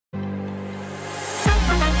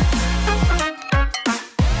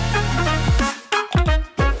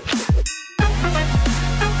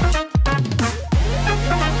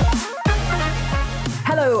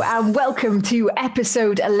and welcome to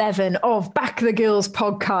episode 11 of Back the Girls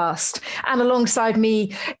podcast. And alongside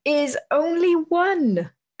me is only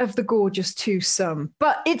one of the gorgeous twosome,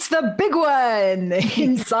 but it's the big one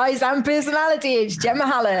in size and personality. It's Gemma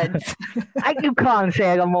Halland. You can't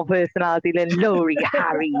say I got more personality than Laurie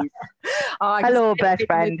Harries. Hello, best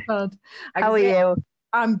friend. How are you?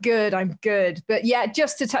 I'm good. But yeah,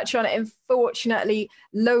 just to touch on it, unfortunately,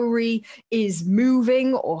 Laurie is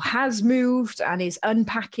moving or has moved and is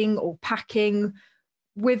unpacking or packing.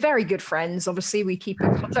 We're very good friends. Obviously, we keep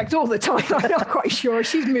in contact all the time. I'm not quite sure if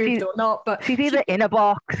she's moved or not, but she's either in a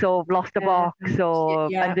box or lost a box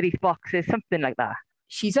or underneath boxes, something like that.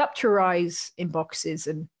 She's up to her eyes in boxes,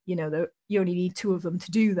 and you only need two of them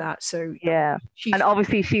to do that. So yeah, and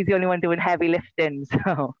obviously she's the only one doing heavy lifting.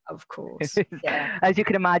 So of course, yeah. As you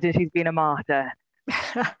can imagine, she's been a martyr.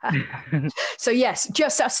 So yes,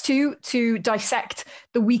 just us two to dissect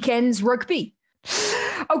the weekend's rugby.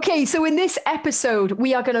 Okay, so in this episode,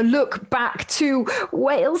 we are going to look back to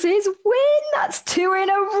Wales's win. That's 2 in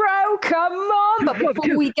a row. Come on. But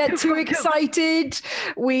before we get too excited,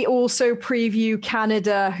 we also preview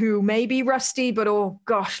Canada, who may be rusty, but oh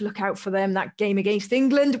gosh, look out for them. That game against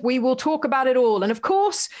England. We will talk about it all. And of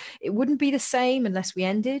course, it wouldn't be the same unless we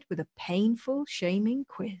ended with a painful, shaming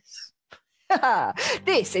quiz.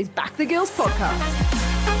 This is Back the Girls podcast.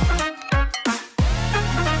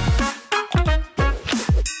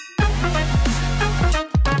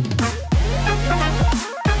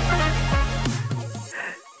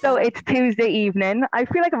 So it's Tuesday evening. I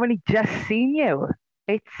feel like I've only just seen you.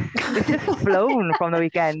 It's just flown from the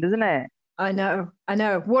weekend, isn't it? I know.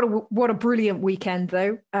 What a brilliant weekend,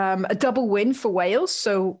 though. A double win for Wales.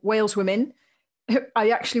 So Wales women, I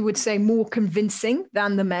actually would say more convincing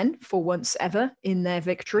than the men for once ever in their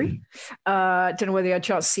victory. Don't know whether you had a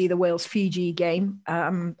chance to see the Wales-Fiji game.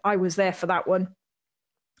 I was there for that one.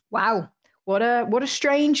 Wow. What a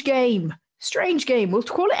strange game. Strange game. We'll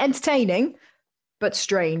call it entertaining, but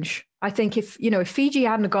strange. I think if Fiji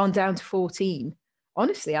hadn't gone down to 14,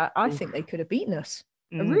 honestly, I think they could have beaten us.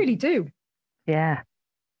 I really do. Yeah.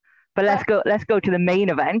 But let's go to the main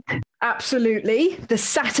event. Absolutely. The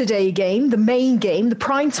Saturday game, the main game, the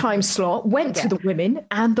primetime slot went to the women,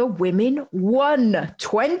 and the women won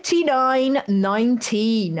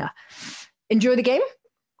 29-19. Enjoy the game?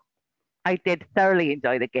 I did thoroughly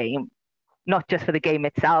enjoy the game. Not just for the game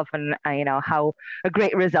itself and how a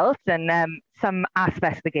great result, and some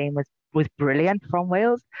aspects of the game was brilliant from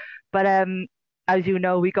Wales, but as you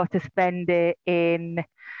know, we got to spend it in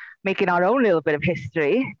making our own little bit of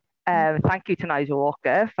history. Thank you to Nigel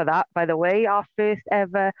Walker for that, by the way, our first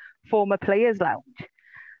ever former players lounge.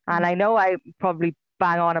 And I know I probably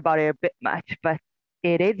bang on about it a bit much, but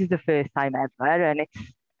it is the first time ever, and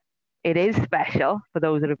it is special for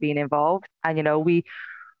those that have been involved. And we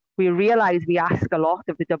realize we ask a lot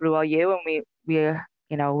of the WRU, and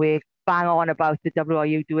we bang on about the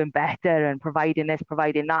WRU doing better and providing this,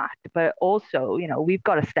 providing that. But also, we've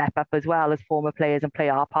got to step up as well as former players and play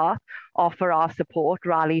our part, offer our support,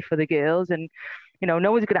 rally for the girls. And,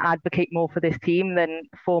 no one's going to advocate more for this team than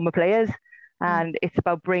former players. And it's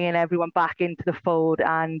about bringing everyone back into the fold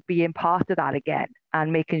and being part of that again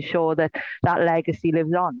and making sure that that legacy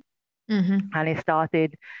lives on. Mm-hmm. And it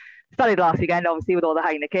started last weekend, obviously, with all the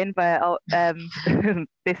Heineken, but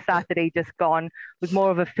this Saturday just gone was more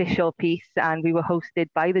of an official piece, and we were hosted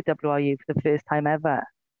by the WRU for the first time ever.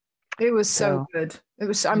 It was so good. It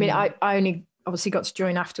was. I mean, I only obviously got to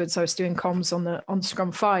join afterwards. I was doing comms on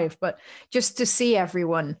Scrum 5, but just to see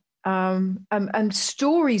everyone and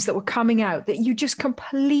stories that were coming out that you just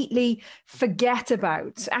completely forget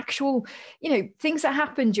about, actual things that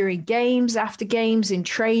happen during games, after games, in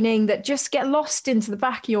training, that just get lost into the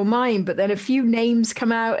back of your mind. But then a few names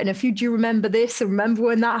come out, and do you remember this, and remember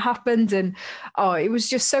when that happened? And it was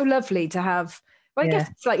just so lovely to have, I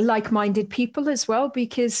guess it's like-minded people as well,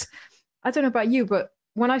 because I don't know about you, but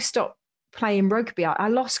when I stopped playing rugby, I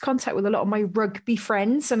lost contact with a lot of my rugby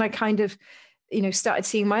friends, and I kind of started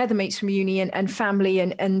seeing my other mates from uni and family,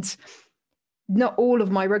 and not all of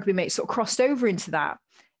my rugby mates sort of crossed over into that.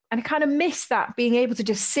 And I kind of miss that, being able to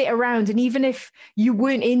just sit around. And even if you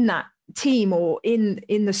weren't in that team or in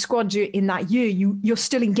the squad in that year, you're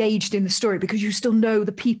still engaged in the story because you still know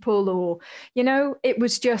the people, or, it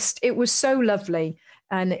was so lovely.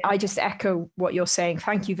 And I just echo what you're saying.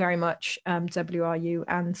 Thank you very much, WRU,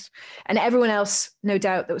 and everyone else, no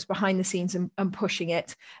doubt, that was behind the scenes and pushing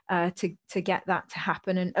it to get that to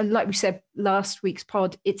happen. And like we said last week's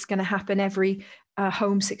pod, it's going to happen every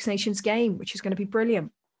home Six Nations game, which is going to be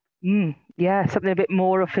brilliant. Yeah, something a bit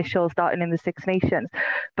more official starting in the Six Nations.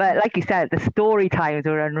 But like you said, the story times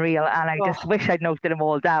were unreal, and I just wish I'd noted them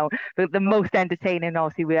all down. But the most entertaining,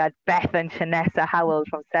 obviously, we had Beth and Shanessa Howell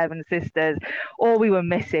from Seven Sisters. All we were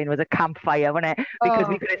missing was a campfire, wasn't it? Because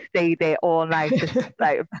we could have stayed there all night. Just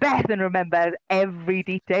like Beth and remember every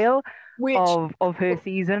detail of her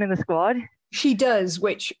season in the squad. She does,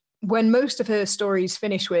 which when most of her stories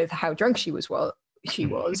finish with how drunk she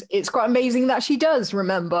was, it's quite amazing that she does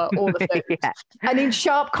remember all of those. Yeah. And in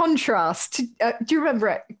sharp contrast, do you remember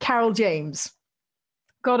it? Carol James?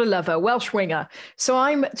 Gotta love her, Welsh winger. So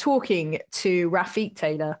I'm talking to Rafiq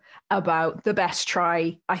Taylor about the best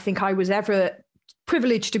try I think I was ever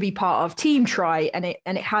privileged to be part of, Team Try, and it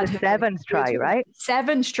had the Sevens try, right?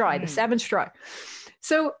 Sevens try, the Sevens try.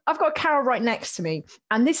 So I've got Carol right next to me,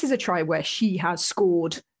 and this is a try where she has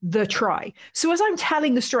scored the try. So as I'm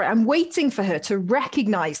telling the story, I'm waiting for her to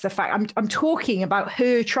recognize the fact I'm talking about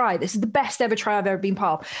her try. This is the best ever try I've ever been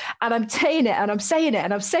part of. And I'm saying it and I'm saying it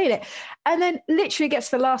and I'm saying it. And then literally gets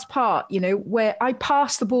to the last part, where I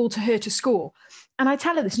pass the ball to her to score. And I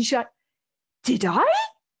tell her this and she's like, did I?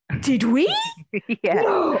 Did we? Yeah.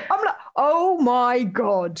 No. I'm like, oh my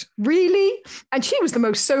God, really? And she was the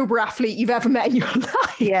most sober athlete you've ever met in your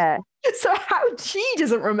life. Yeah. So how she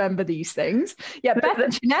doesn't remember these things? Yeah, Beth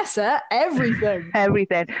and Shanessa, everything.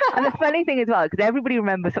 Everything. And the funny thing as well, because everybody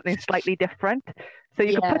remembers something slightly different. So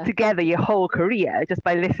you can put together your whole career just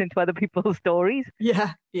by listening to other people's stories.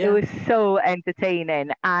 Yeah. It was so entertaining.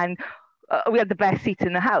 And we had the best seats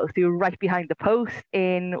in the house. We were right behind the post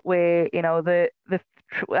in where,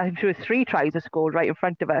 I'm sure 3 tries were scored right in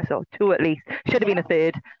front of us, or 2 at least. Should have been a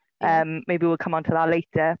third. Maybe we'll come on to that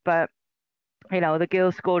later. But, the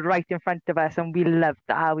girls scored right in front of us, and we loved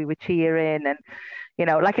that. We were cheering. And,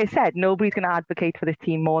 like I said, nobody's going to advocate for this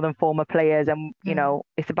team more than former players. And,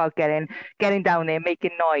 it's about getting down there,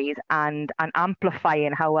 making noise and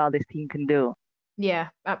amplifying how well this team can do. Yeah,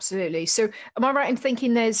 absolutely. So am I right in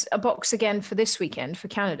thinking there's a box again for this weekend for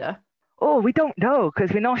Canada? Oh, we don't know,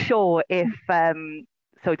 because we're not sure if...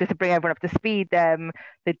 So just to bring everyone up to speed, the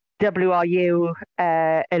WRU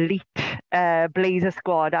elite Blazer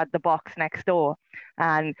squad had the box next door,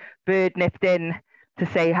 and Bird nipped in to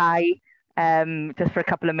say hi just for a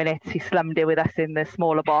couple of minutes. She slummed it with us in the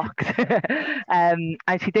smaller box. And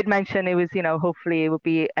she did mention it was, hopefully it would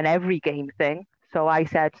be an every game thing. So I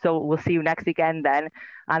said, so we'll see you next weekend then.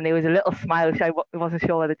 And there was a little smile. I wasn't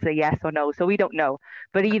sure whether to say yes or no. So we don't know.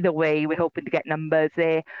 But either way, we're hoping to get numbers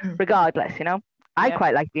there regardless, I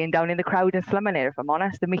quite like being down in the crowd and slumming it, if I'm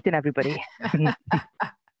honest, and meeting everybody.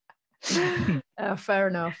 Fair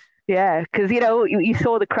enough. Yeah, because, you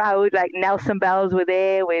saw the crowd, like Nelson Bells were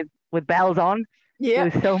there with bells on. Yeah.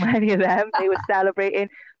 There was so many of them. They were celebrating.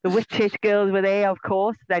 The Whitchurch girls were there, of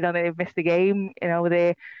course. I don't know if they've missed a game.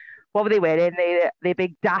 What were they wearing? They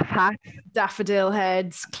big daff hats. Daffodil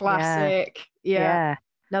heads, classic. Yeah.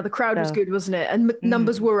 Now, the crowd was good, wasn't it? And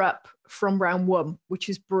numbers were up from round 1, which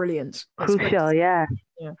is brilliant. Crucial, yeah.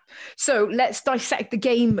 So let's dissect the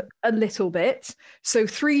game a little bit. So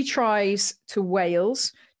 3 tries to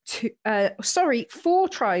Wales. 4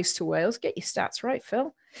 tries to Wales. Get your stats right,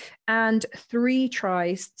 Phil. And 3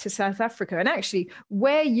 tries to South Africa. And actually,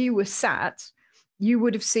 where you were sat, you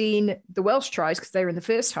would have seen the Welsh tries because they were in the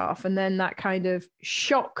first half, and then that kind of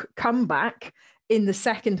shock comeback in the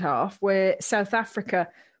second half where South Africa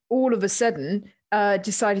all of a sudden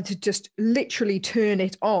decided to just literally turn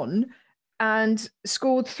it on and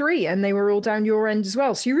scored 3, and they were all down your end as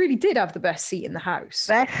well. So you really did have the best seat in the house.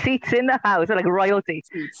 Best seats in the house, like royalty.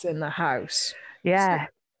 Seats in the house. Yeah.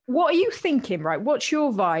 So what are you thinking, right? What's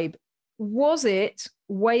your vibe? Was it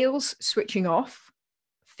Wales switching off,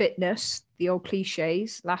 fitness, the old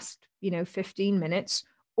cliches, last, 15 minutes,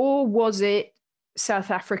 or was it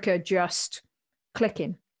South Africa just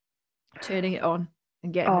clicking, turning it on?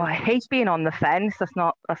 I hate being on the fence. That's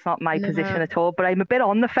not my position at all. But I'm a bit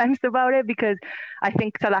on the fence about it because I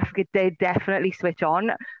think South Africa did definitely switch on,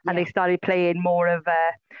 and they started playing more of a.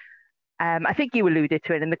 I think you alluded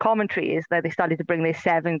to it in the commentary, is that they started to bring their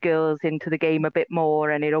 7 girls into the game a bit more,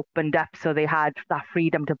 and it opened up so they had that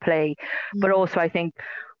freedom to play. But also, I think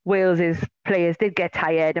Wales's players did get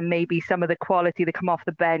tired, and maybe some of the quality that come off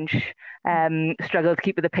the bench struggled to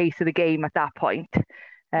keep with the pace of the game at that point.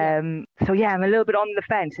 So yeah, I'm a little bit on the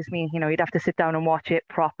fence. This means, you'd have to sit down and watch it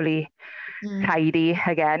properly, tidy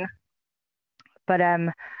again. But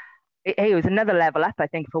it was another level up, I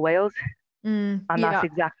think, for Wales. And that's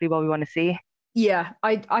exactly what we want to see. Yeah,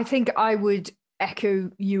 I think I would echo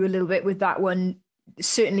you a little bit with that one.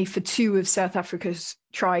 Certainly for 2 of South Africa's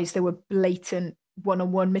tries, there were blatant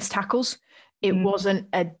one-on-one missed tackles. It wasn't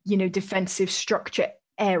a defensive structure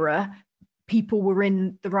error, people were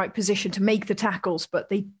in the right position to make the tackles, but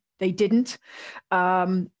they didn't.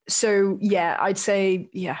 So yeah, I'd say,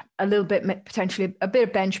 a little bit, potentially a bit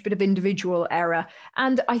of bench, bit of individual error.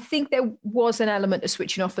 And I think there was an element of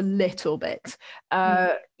switching off a little bit.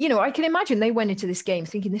 I can imagine they went into this game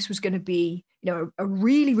thinking this was going to be, a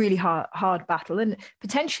really, really hard battle. And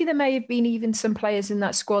potentially there may have been even some players in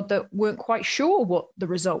that squad that weren't quite sure what the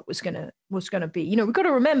result was going to be. We've got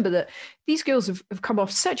to remember that these girls have come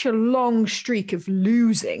off such a long streak of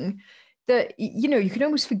losing that, you can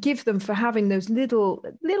almost forgive them for having those little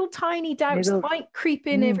tiny doubts that might creep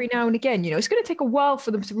in every now and again. It's going to take a while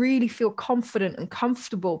for them to really feel confident and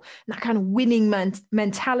comfortable and that kind of winning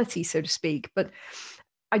mentality, so to speak. But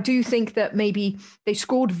I do think that maybe they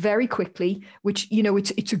scored very quickly, which,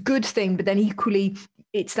 it's a good thing, but then equally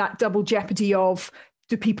it's that double jeopardy of,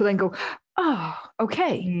 do people then go, oh,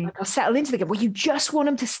 okay, I'll settle into the game. Well, you just want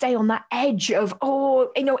them to stay on that edge of,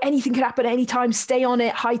 anything could happen at any time, stay on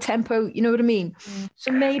it, high tempo, you know what I mean?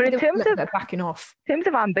 So maybe they're backing off. In terms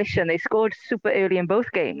of ambition, they scored super early in both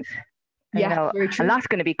games. Very true. And that's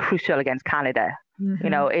going to be crucial against Canada.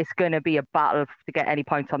 It's going to be a battle to get any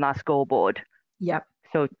points on that scoreboard. Yeah.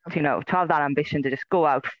 So, to have that ambition to just go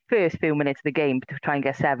out first few minutes of the game to try and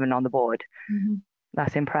get 7 on the board.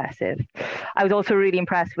 That's impressive. I was also really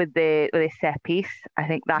impressed with the set piece. I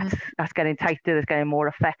think that's getting tighter, it's getting more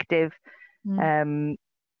effective. I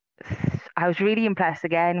was really impressed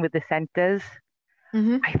again with the centres.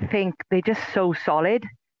 I think they're just so solid.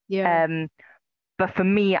 Yeah. But for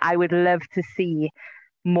me, I would love to see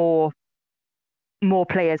more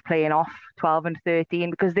players playing off 12 and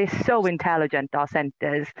 13 because they're so intelligent, our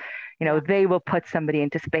centres. They will put somebody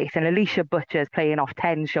into space, and Alicia Butcher's playing off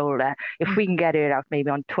 10 shoulder. If we can get her out maybe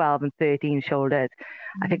on 12 and 13 shoulders,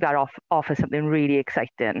 I think that offers something really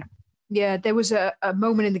exciting. Yeah, there was a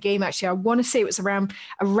moment in the game, actually, I want to say it was around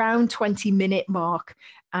 20-minute mark,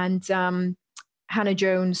 and Hannah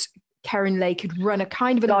Jones, Karen Lake had run a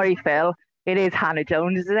kind of... Sorry, Phil. It is Hannah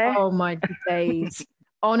Jones, isn't it? Oh, my days.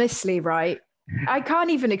 Honestly, right? I can't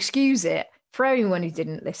even excuse it. For anyone who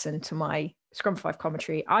didn't listen to my Scrum 5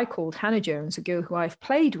 commentary, I called Hannah Jones, a girl who I've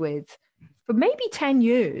played with for maybe 10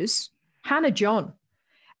 years, Hannah John.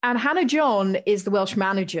 And Hannah John is the Welsh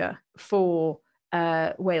manager for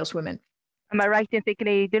Wales Women. Am I right in thinking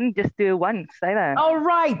he didn't just do it once either? All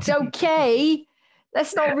right, okay.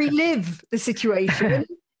 Let's not relive the situation.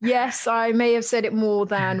 Yes, I may have said it more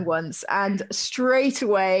than once. And straight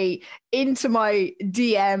away into my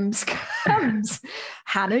DMs comes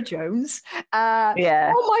Hannah Jones. All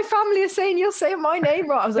my family are saying you're saying my name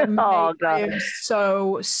right. I was like, oh, God. I am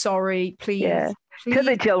so sorry. Please. Yeah. To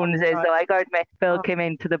the Joneses, though, I got to admit, Phil came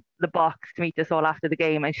into the box to meet us all after the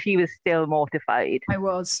game, and she was still mortified. I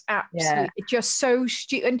was absolutely just so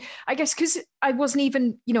stupid. And I guess because I wasn't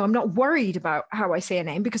even, I'm not worried about how I say her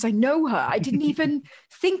name because I know her. I didn't even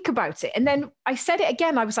think about it. And then I said it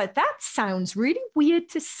again. I was like, that sounds really weird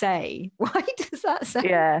to say. Why does that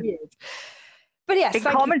sound weird? But yes, in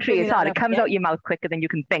commentary, it's hard. It comes out your mouth quicker than you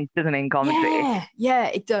can think, doesn't it, in commentary? Yeah,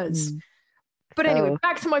 it does. But anyway,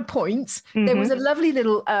 back to my point. There was a lovely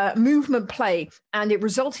little movement play, and it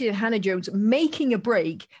resulted in Hannah Jones making a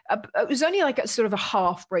break. It was only like a sort of a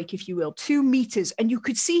half break, if you will, 2 meters. And you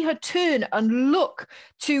could see her turn and look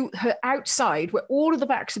to her outside where all of the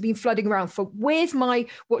backs have been flooding around for where's my,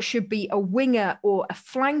 what should be a winger or a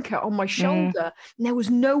flanker on my shoulder. And there was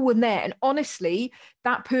no one there. And honestly,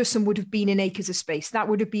 that person would have been in acres of space. That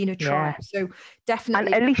would have been a try. So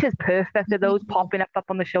definitely. And Alicia's perfect at those popping up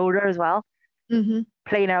on the shoulder as well.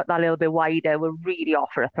 Playing out that little bit wider will really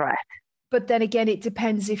offer a threat. But then again, it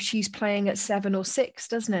depends if she's playing at 7 or 6,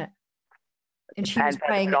 doesn't it? And she was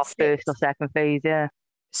playing at 6. First or second phase, yeah.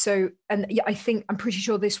 So, and I'm pretty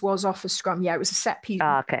sure this was off a scrum. Yeah, it was a set piece,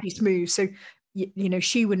 piece move. So,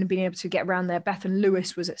 she wouldn't have been able to get around there. Bethan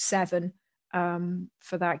Lewis was at 7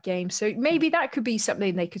 for that game. So maybe that could be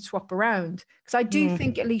something they could swap around. Because I do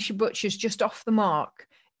think Alicia Butcher's just off the mark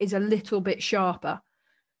is a little bit sharper.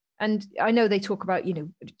 And I know they talk about,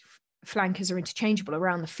 flankers are interchangeable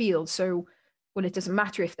around the field. So, it doesn't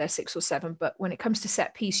matter if they're 6 or 7, but when it comes to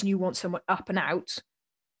set piece and you want someone up and out,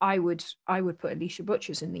 I would put Alicia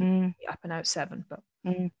Butchers in the up and out 7, but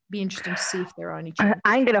be interesting to see if there are any changes.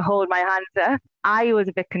 I'm going to hold my hands up. I was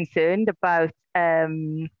a bit concerned about I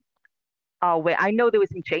know there were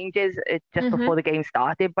some changes just before the game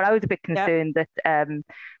started, but I was a bit concerned that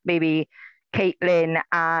maybe Caitlin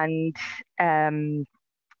and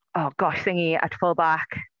thingy at fullback.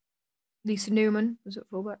 Lisa Newman was at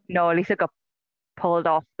fullback. No, Lisa got pulled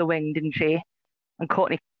off the wing, didn't she? And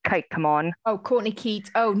Courtney Kite come on. Oh, Courtney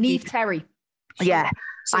Keat. Oh, Neve Terry.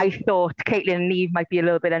 I thought Caitlin and Eve might be a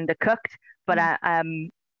little bit undercooked, but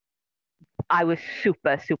I was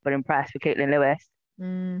super, super impressed with Caitlin Lewis.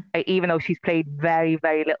 Even though she's played very,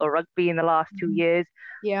 very little rugby in the last 2 years,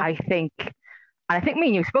 I think me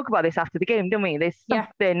and you spoke about this after the game, didn't we?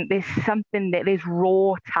 There's something that there's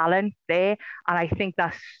raw talent there, and I think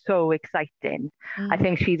that's so exciting. I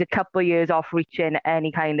think she's a couple of years off reaching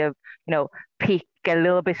any kind of, peak, a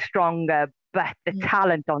little bit stronger, but the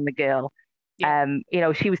talent on the girl.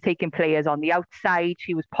 She was taking players on the outside,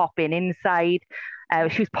 she was popping inside,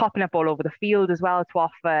 she was popping up all over the field as well to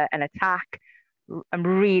offer an attack. I'm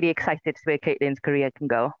really excited to see where Caitlin's career can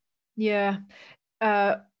go. Yeah,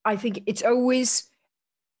 I think it's always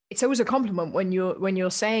a compliment when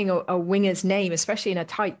you're saying a winger's name, especially in a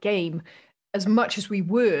tight game, as much as we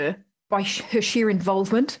were, by her sheer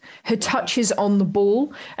involvement, her touches on the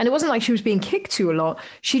ball. And it wasn't like she was being kicked to a lot.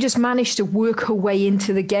 She just managed to work her way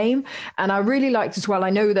into the game. And I really liked as well, I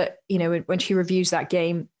know that, when she reviews that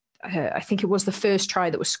game, I think it was the first try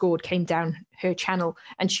that was scored came down her channel,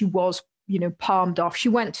 and she was, palmed off. She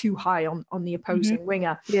went too high on the opposing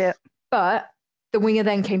winger. Yeah. But the winger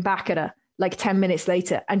then came back at her like 10 minutes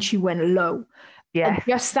later, and she went low. Yeah. And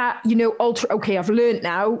just that, okay, I've learned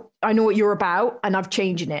now. I know what you're about, and I've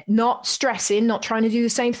changing it. Not stressing, not trying to do the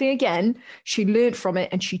same thing again. She learned from it,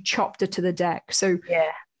 and she chopped her to the deck. So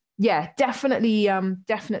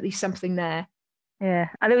definitely something there. Yeah.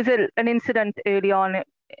 And there was an incident early on,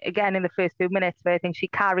 again in the first 2 minutes, where I think she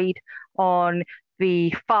carried on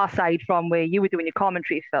the far side from where you were doing your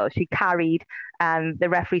commentary, Phil. She carried, and the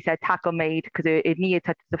referee said tackle made because her knee had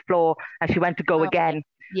touched the floor, and she went to go again.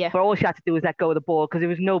 Yeah. But all she had to do was let go of the ball because there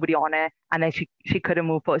was nobody on her, and then she couldn't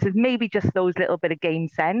move forward. So maybe just those little bit of game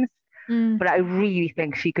sense. But I really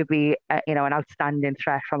think she could be, an outstanding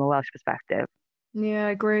threat from a Welsh perspective. Yeah,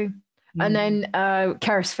 I agree. And then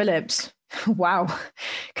Cerys Phillips. Wow.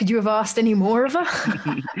 Could you have asked any more of her?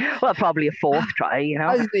 Well, probably a fourth try,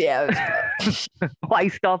 Yeah. Why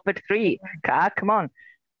stop at 3? Come on.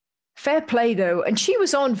 Fair play, though. And she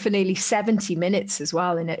was on for nearly 70 minutes as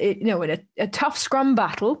well in a tough scrum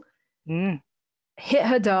battle. Hit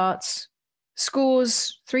her darts,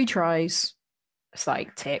 scores 3 tries. It's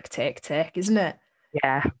like tick, tick, tick, isn't it?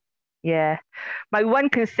 Yeah. My one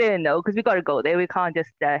concern, though, because we got to go there. We can't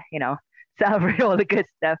just, celebrate all the good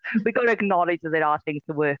stuff. We've got to acknowledge that there are things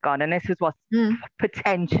to work on. And this is what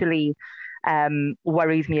potentially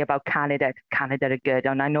worries me about Canada. Canada are good,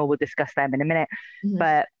 and I know we'll discuss them in a minute.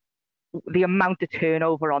 But the amount of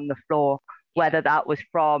turnover on the floor, whether that was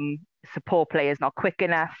from support players not quick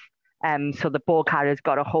enough, so the ball carrier's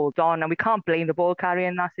got to hold on, and we can't blame the ball carrier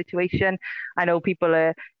in that situation. I know people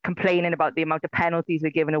are complaining about the amount of penalties we're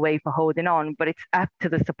giving away for holding on, but it's up to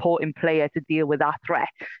the supporting player to deal with that threat.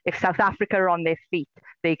 If South Africa are on their feet,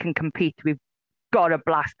 they can compete. We've got to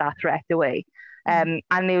blast that threat away. And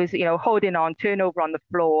there was, holding on, turnover on the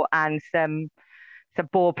floor, and some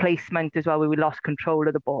ball placement as well, where we lost control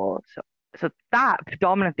of the ball. So that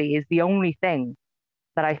predominantly is the only thing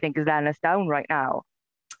that I think is letting us down right now.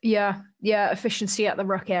 Yeah, efficiency at the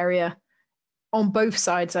ruck area on both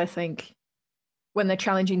sides, I think, when they're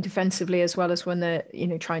challenging defensively as well as when they're,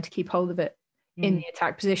 trying to keep hold of it in the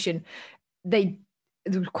attack position. There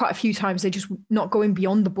was quite a few times they're just not going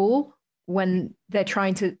beyond the ball when they're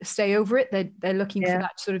trying to stay over it. They're looking for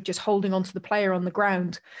that sort of just holding onto the player on the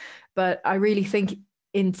ground. But I really think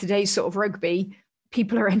in today's sort of rugby,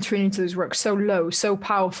 people are entering into those rucks so low, so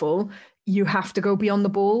powerful. You have to go beyond the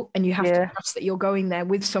ball, and you have to trust that you're going there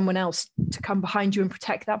with someone else to come behind you and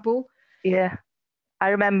protect that ball. Yeah. I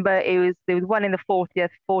remember there was one in the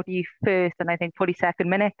 40th, 41st, and I think 42nd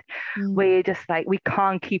minute where you're just like, we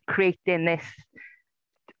can't keep creating this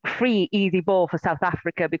free, easy ball for South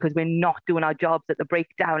Africa because we're not doing our jobs at the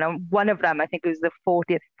breakdown. And one of them, I think it was the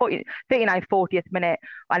 39th, 40th minute,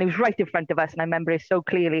 and it was right in front of us, and I remember it so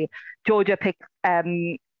clearly. Georgia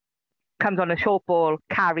comes on a short ball,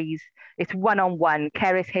 carries, it's 1-on-1.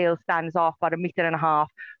 Cerys Hale stands off about 1.5 meters,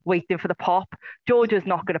 waiting for the pop. Georgia's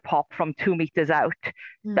not going to pop from 2 meters out.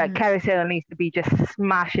 But Cerys Hale needs to be just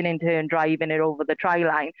smashing into her and driving it over the try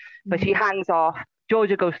line. But she hangs off.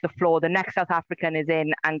 Georgia goes to the floor. The next South African is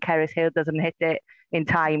in, and Cerys Hale doesn't hit it in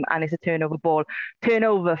time, and it's a turnover ball.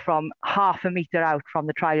 Turnover from 0.5 meter out from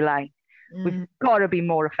the try line. We've got to be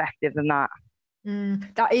more effective than that.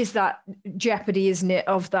 That is that jeopardy, isn't it,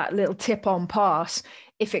 of that little tip-on pass.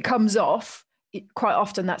 If it comes off, quite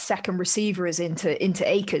often that second receiver is into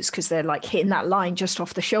acres because they're like hitting that line just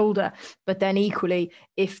off the shoulder. But then equally,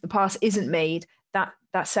 if the pass isn't made, that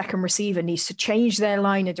second receiver needs to change their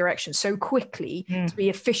line of direction so quickly to be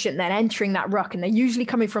efficient, then entering that ruck. And they're usually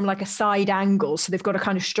coming from like a side angle, so they've got to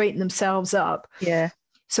kind of straighten themselves up. Yeah.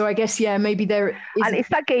 So I guess, yeah, maybe there is. And it's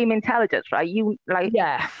that game intelligence, right?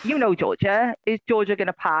 Yeah. Georgia. Is Georgia going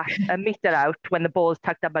to pass a meter out when the ball's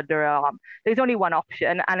tucked up under her arm? There's only one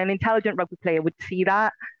option, and an intelligent rugby player would see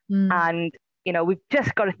that. And, we've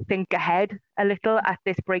just got to think ahead a little at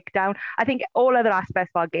this breakdown. I think all other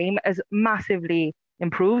aspects of our game has massively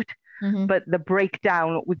improved, but the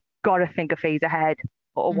breakdown, we've got to think a phase ahead,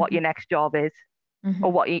 or what your next job is, or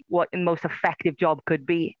what the most effective job could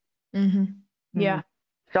be. Yeah.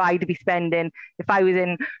 So I'd be spending, if I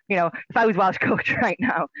was Welsh coach right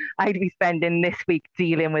now, I'd be spending this week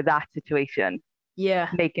dealing with that situation. Yeah.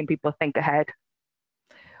 Making people think ahead.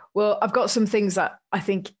 Well, I've got some things that I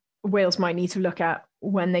think Wales might need to look at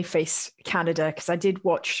when they face Canada, because I did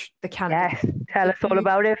watch the Canada. Yes, tell us all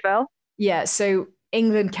about it, Phil. Yeah, so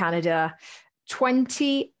England, Canada,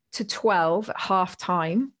 20-12 at half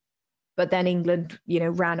time. But then England,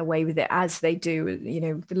 ran away with it, as they do,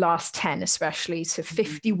 the last 10 especially, to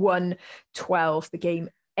 51-12, the game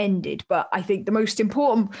ended. But I think the most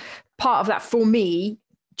important part of that for me,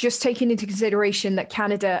 just taking into consideration that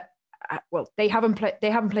Canada, they haven't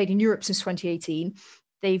played in Europe since 2018.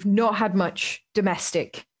 They've not had much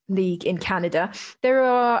domestic league in Canada. There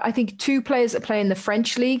are, I think, 2 players that play in the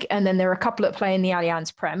French league, and then there are a couple that play in the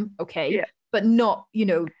Allianz Prem. Okay. Yeah. But not,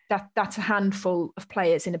 that's a handful of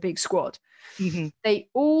players in a big squad. They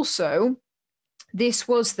also, this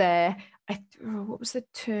was what was the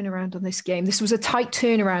turnaround on this game? This was a tight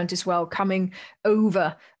turnaround as well, coming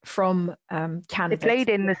over from Canada. They played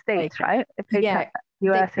in the States, right? They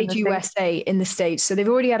played USA in the States. So they've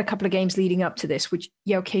already had a couple of games leading up to this, which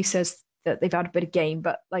Kay says that they've had a bit of game,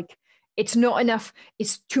 but it's not enough.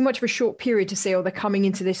 It's too much of a short period to say, they're coming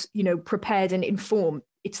into this, prepared and informed.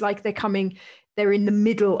 It's like they're in the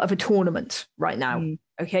middle of a tournament right now.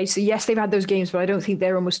 Okay. So yes, they've had those games, but I don't think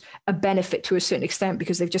they're almost a benefit to a certain extent,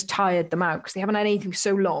 because they've just tired them out, because they haven't had anything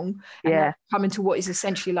so long. And they're coming to what is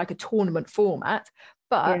essentially like a tournament format.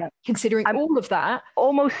 But considering all of that,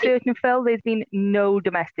 almost certain, Phil, there's been no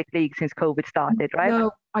domestic league since COVID started, right?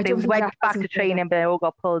 No, I don't. They went back to training, but they all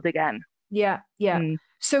got pulled again. Yeah.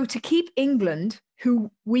 So to keep England,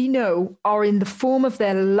 who we know are in the form of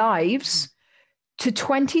their lives, to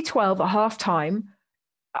 20-12 at half time,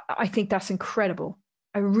 I think that's incredible.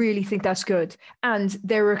 I really think that's good. And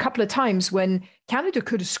there were a couple of times when Canada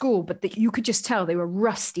could have scored, but you could just tell they were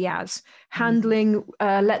rusty as handling,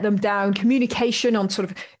 let them down, communication on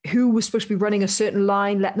sort of who was supposed to be running a certain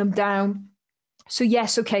line, let them down. So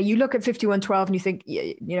yes, okay, you look at 51-12 and you think,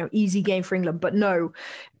 easy game for England, but no,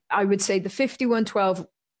 I would say the 51-12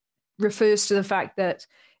 refers to the fact that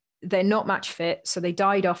they're not match fit. So they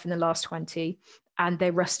died off in the last 20. And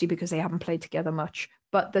they're rusty because they haven't played together much.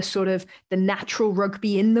 But the sort of the natural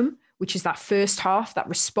rugby in them, which is that first half, that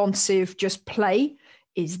responsive just play,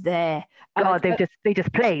 is there. God, they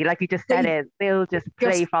just play, like you just said it. They'll just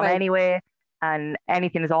play from anywhere, and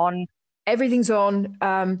anything is on. Everything's on.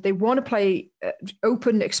 They want to play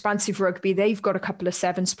open, expansive rugby. They've got a couple of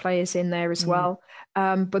sevens players in there as well.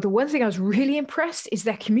 But the one thing I was really impressed is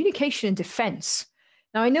their communication and defense.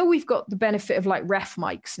 Now, I know we've got the benefit of ref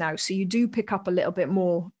mics now, so you do pick up a little bit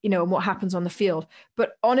more, on what happens on the field.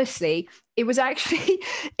 But honestly, it was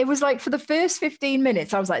for the first 15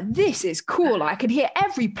 minutes, I was like, this is cool. I could hear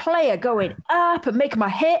every player going up and making my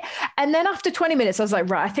hit. And then after 20 minutes, I was like,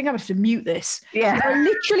 right, I think I'm going to have to mute this. Yeah. I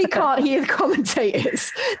literally can't hear the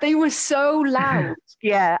commentators. They were so loud.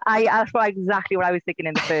 Yeah, that's exactly what I was thinking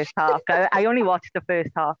in the first half. I only watched the first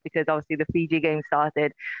half because obviously the Fiji game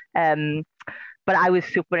started. But I was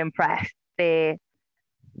super impressed. They're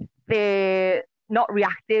not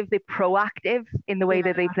reactive, they're proactive in the way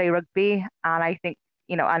that they play rugby. And I think,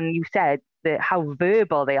 and you said how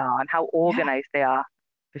verbal they are and how organised they are,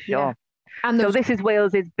 for sure. Yeah. And so this is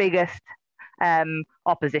Wales' biggest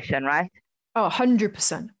opposition, right? Oh,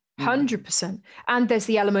 100%. 100%. And there's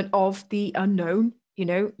the element of the unknown.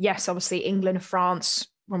 Yes, obviously England, France,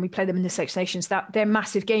 when we play them in the Six Nations, that they're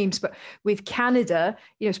massive games. But with Canada,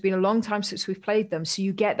 it's been a long time since we've played them. So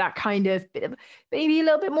you get that kind of maybe a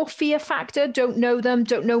little bit more fear factor. Don't know them,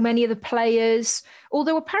 don't know many of the players.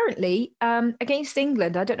 Although apparently against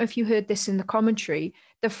England, I don't know if you heard this in the commentary,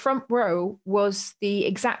 the front row was the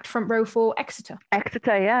exact front row for Exeter.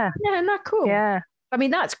 Exeter, yeah. Yeah, isn't that cool? Yeah. I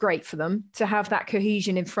mean, that's great for them to have that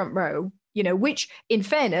cohesion in front row, which in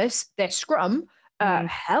fairness, their scrum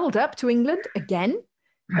held up to England again.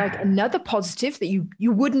 Like another positive that you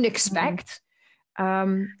wouldn't expect.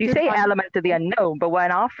 You say element of the unknown, but when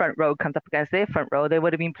our front row comes up against their front row, they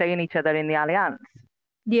would have been playing each other in the Allianz.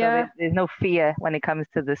 Yeah. So there's no fear when it comes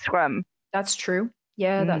to the scrum. That's true.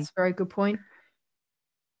 Yeah, that's a very good point.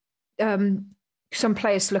 Some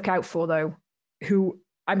players to look out for, though, who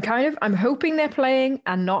I'm hoping they're playing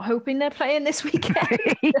and not hoping they're playing this weekend.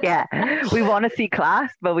 Yeah, we want to see class,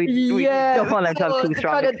 but we don't want them to have too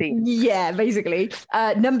strong a team. Yeah, basically.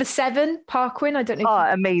 Number 7, Parkwin. I don't know.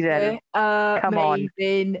 Amazing! Come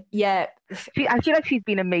amazing. On. Yeah. I feel like she's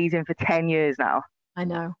been amazing for 10 years now. I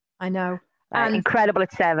know. And incredible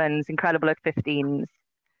at 7s, incredible at 15s.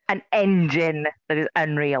 An engine that is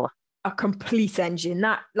unreal. A complete engine.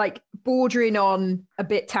 That, like, bordering on a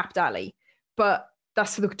bit tapped alley, but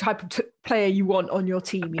that's the type of player you want on your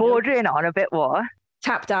team. Bordering on a bit what?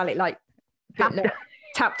 Tapped alley, like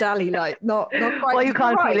tapped alley, like not quite. Well, you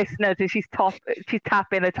can't see listeners. She's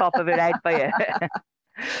tapping the top of her head by it.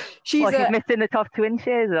 She's missing the top 2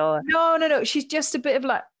 inches, or no. She's just a bit of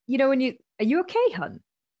like, when are you okay, hun?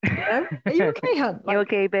 Are you okay, hun? Like, you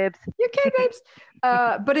okay, babes? You okay, babes?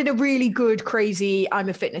 But in a really good, crazy, I'm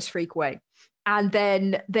a fitness freak way. And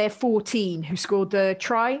then they're 14 who scored the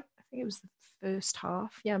try. I think it was the first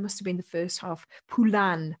half. Yeah, it must have been the first half.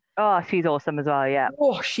 Poulan. Oh, she's awesome as well, yeah.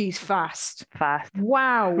 Oh, she's fast.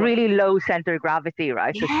 Wow. Really low center of gravity,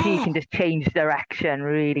 right? So she can just change direction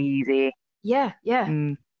really easy. Yeah.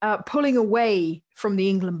 Pulling away from the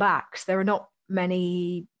England backs. There are not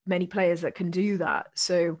many players that can do that.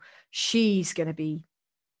 So she's going to be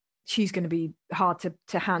hard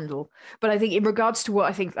to handle. But I think in regards to what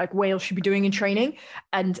I think like Wales should be doing in training,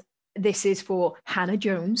 and this is for Hannah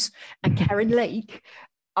Jones and Karen Lake,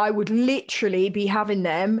 I would literally be having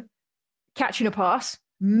them catching a pass,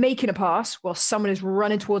 making a pass while someone is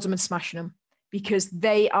running towards them and smashing them, because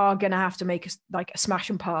they are going to have to make a smash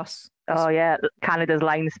and pass. Oh yeah, Canada's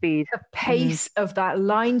line speed. The pace of that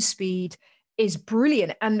line speed is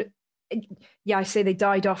brilliant. And yeah, I say they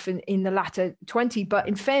died off in the latter 20, but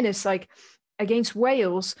in fairness, like against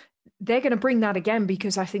Wales, they're going to bring that again,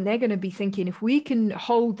 because I think they're going to be thinking, if we can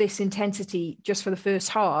hold this intensity just for the first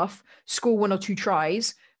half, score 1 or 2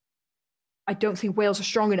 tries, I don't think Wales are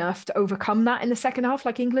strong enough to overcome that in the second half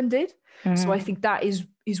like England did. So I think that is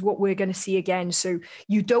what we're going to see again. So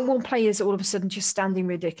you don't want players all of a sudden just standing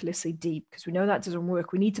ridiculously deep, because we know that doesn't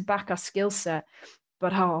work. We need to back our skill set.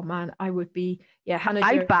 But oh man, I would be, Hannah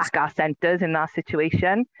Jones. I'd back our centres in that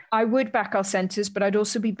situation. I would back our centres, but I'd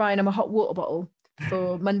also be buying them a hot water bottle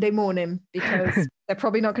for Monday morning, because they're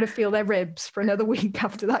probably not going to feel their ribs for another week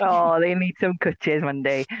after that. Oh, they need some crutches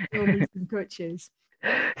Monday. They'll need some crutches.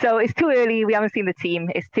 So it's too early. We haven't seen the team.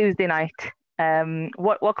 It's Tuesday night.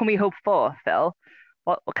 What can we hope for, Phil?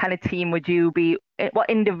 What kind of team would you be? What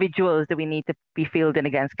individuals do we need to be fielding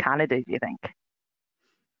against Canada, do you think?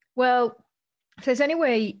 Well, if there's any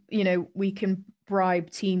way, we can bribe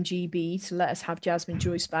Team GB to let us have Jasmine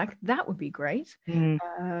Joyce back, that would be great. No,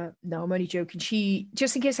 I'm only joking. She,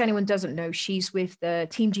 just in case anyone doesn't know, she's with the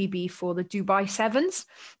Team GB for the Dubai Sevens.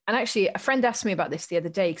 And actually, a friend asked me about this the other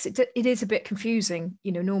day, because it is a bit confusing.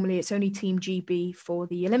 Normally it's only Team GB for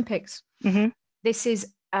the Olympics. This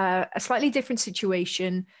is a slightly different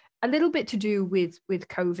situation, a little bit to do with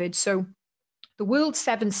COVID. So the World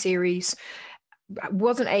 7 Series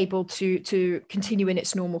wasn't able to continue in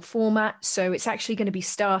its normal format. So it's actually going to be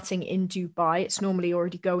starting in Dubai. It's normally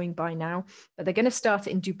already going by now, but they're going to start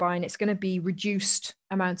it in Dubai, and it's going to be reduced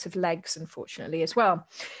amounts of legs, unfortunately, as well.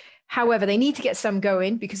 However, they need to get some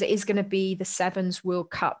going, because it is going to be the Sevens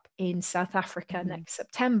World Cup in South Africa next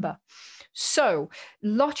September. So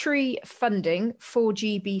lottery funding for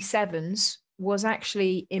GB Sevens was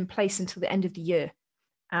actually in place until the end of the year.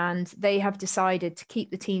 And they have decided to keep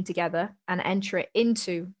the team together and enter it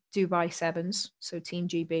into Dubai Sevens, so Team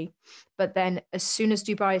GB. But then as soon as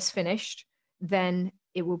Dubai is finished, then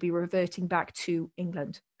it will be reverting back to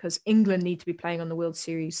England, because England need to be playing on the World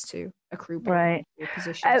Series to accrue positions.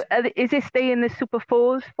 Is this stay in the Super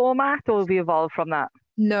Fours format, or have we evolved from that?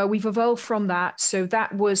 No, we've evolved from that. So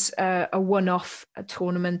that was a one-off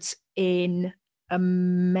tournament in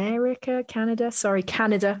Canada.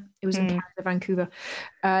 It was in Canada, Vancouver.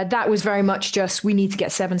 That was very much just, we need to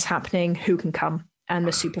get Sevens happening, who can come, and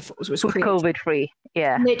the Super Fours was COVID free.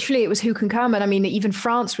 Yeah, literally it was who can come. And I mean, even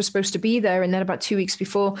France was supposed to be there, and then about 2 weeks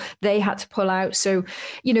before they had to pull out. So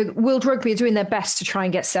World Rugby are doing their best to try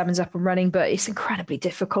and get Sevens up and running, but it's incredibly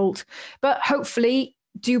difficult. But hopefully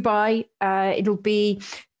Dubai, it'll be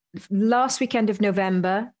last weekend of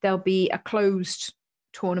November, there'll be a closed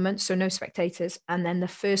tournament, so no spectators, and then the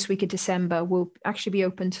first week of December will actually be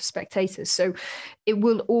open to spectators. So it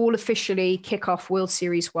will all officially kick off World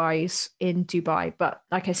Series wise in Dubai. But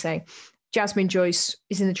like I say, Jasmine Joyce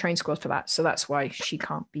is in the train squad for that, so that's why she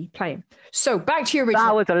can't be playing. So back to your original.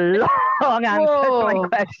 That was a long answer to my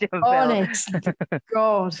question, Phil. Honest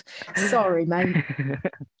God, sorry, mate.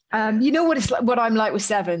 You know what it's like, what I'm like with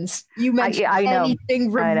sevens. You mentioned I know.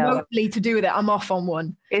 anything remotely to do with it, I'm off on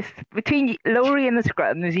one. It's between Lowry and the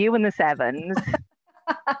scrums, you and the sevens.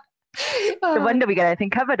 No wonder we get everything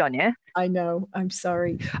covered on you. I know. I'm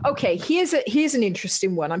sorry. Okay, here's an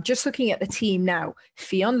interesting one. I'm just looking at the team now.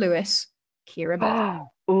 Ffion Lewis, Ciara Bevan.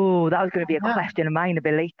 Oh, that was going to be a question of mine a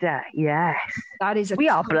bit later. Yes. That is we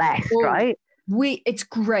are blessed, right? It's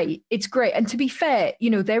great. It's great. And to be fair,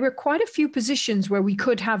 there were quite a few positions where we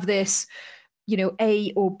could have this,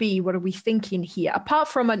 A or B. What are we thinking here? Apart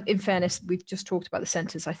from, in fairness, we've just talked about the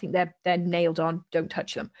centers. I think they're nailed on. Don't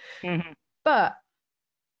touch them. Mm-hmm. But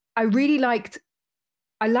I really liked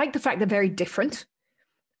the fact they're very different.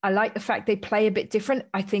 I like the fact they play a bit different.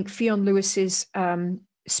 I think Ffion Lewis's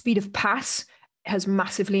speed of pass has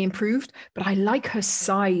massively improved, but I like her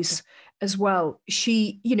size as well.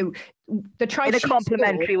 She, they're trying in a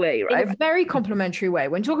complimentary way, right? In a very complimentary way.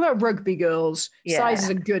 When you talk about rugby girls, size is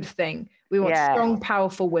a good thing. We want strong,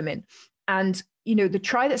 powerful women. And, the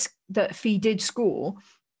try that Fee did score,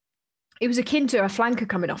 it was akin to a flanker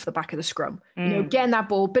coming off the back of the scrum. Getting that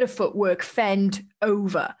ball, bit of footwork, fend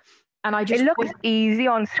over. And it looks easy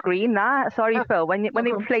on screen. Phil. When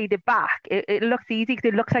they played it back, it looks easy because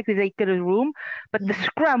it looks like there's 8 bit of room. But the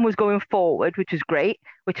scrum was going forward, which is great,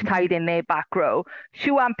 which tied in their back row.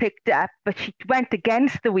 Shuan picked up, but she went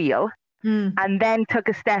against the wheel and then took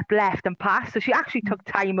a step left and passed. So she actually took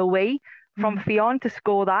time away from Ffion to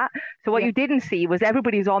score that. So what you didn't see was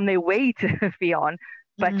everybody's on their way to Ffion,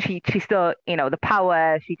 but she still, the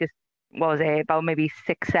power. She just. What was it, about maybe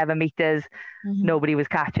 6-7 meters? Nobody was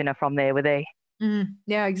catching her from there, were they?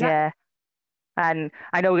 Yeah, exactly. Yeah. And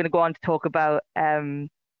I know we're going to go on to talk about oh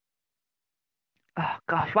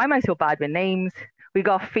gosh, why am I so bad with names? We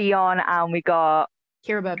got Ffion and we got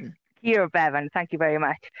Ciara Bevan. Ciara Bevan, thank you very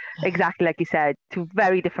much. Exactly like you said, 2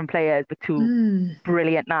 very different players, but 2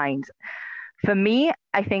 brilliant nines. For me,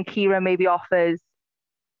 I think Ciara maybe offers,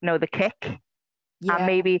 the kick, and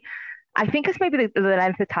maybe. I think it's maybe the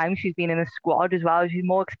length of time she's been in the squad as well. She's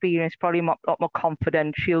more experienced, probably a lot more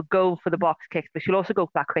confident. She'll go for the box kicks, but she'll also go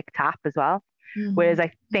for that quick tap as well. Whereas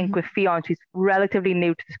I think with Ffion, she's relatively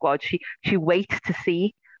new to the squad. She waits to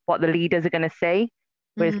see what the leaders are going to say.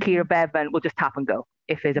 Whereas Ciara Bevan will just tap and go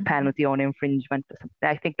if there's a penalty or an infringement or something.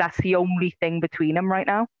 I think that's the only thing between them right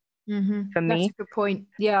now for me. That's a good point.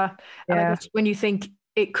 Yeah. And I guess when you think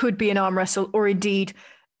it could be an arm wrestle, or indeed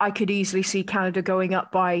I could easily see Canada going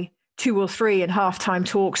up by 2 or 3 in halftime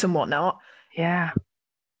talks and whatnot. Yeah.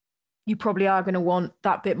 You probably are going to want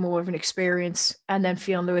that bit more of an experience. And then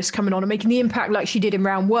Ffion Lewis coming on and making the impact like she did in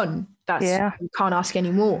round 1. You can't ask any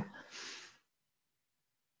more.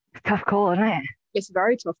 It's a tough call, isn't it? It's a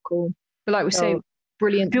very tough call. But like we say,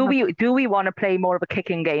 brilliant. Do we want to play more of a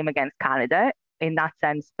kicking game against Canada? In that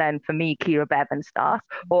sense, then for me, Ciara Bevan starts.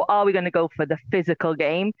 Or are we going to go for the physical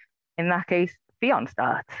game? In that case, Ffion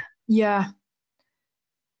starts. Yeah.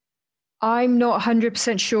 I'm not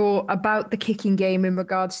 100% sure about the kicking game in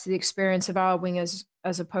regards to the experience of our wingers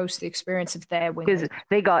as opposed to the experience of their wingers. Because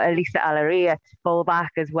they got Elisa Alaria at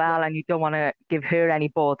fullback as well, and you don't want to give her any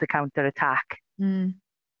ball to counter attack.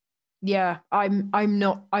 Yeah, I'm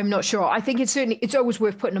not sure. I think it's always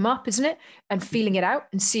worth putting them up, isn't it? And feeling it out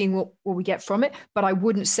and seeing what we get from it. But I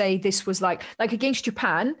wouldn't say this was like against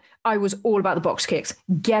Japan, I was all about the box kicks.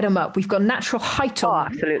 Get them up. We've got natural height on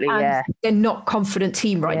them. Absolutely, and they're not confident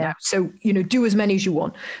team right now. So, do as many as you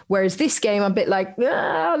want. Whereas this game, I'm a bit like,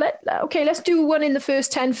 let's do one in the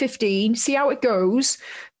first 10, 15, see how it goes.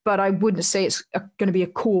 But I wouldn't say it's going to be a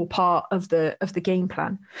core part of the game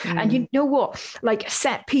plan. And you know what? Like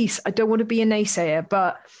set piece, I don't want to be a naysayer,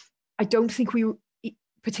 but I don't think we were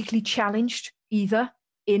particularly challenged either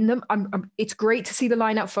in them. It's great to see the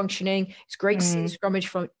lineup functioning. It's great to see the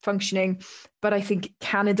scrummage functioning. But I think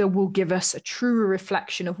Canada will give us a truer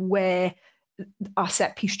reflection of where our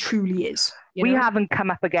set piece truly is. We haven't come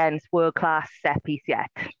up against world-class set piece yet.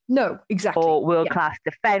 No, exactly. Or world-class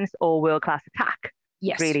defense or world-class attack.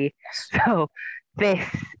 Yes. Really. So Phil,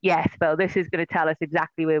 this is going to tell us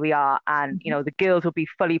exactly where we are. And, the girls will be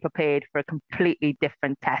fully prepared for a completely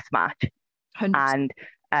different test match. 100%.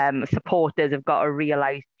 And supporters have got to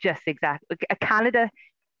realise just exactly. Canada,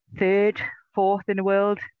 3rd, 4th in the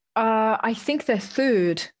world? I think they're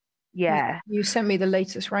 3rd. Yeah. You sent me the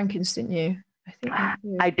latest rankings, didn't you? I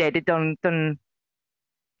think I did. It done.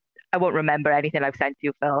 I won't remember anything I've sent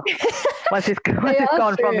you, Phil. Once it's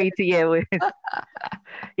gone from me to you.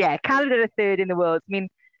 Yeah, Canada are 3rd in the world. I mean,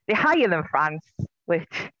 they're higher than France,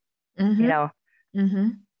 which, and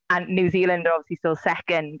New Zealand are obviously still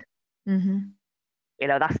 2nd.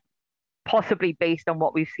 That's possibly based on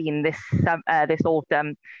what we've seen this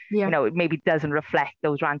autumn, it maybe doesn't reflect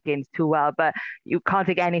those rankings too well. But you can't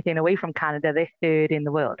take anything away from Canada. They're third in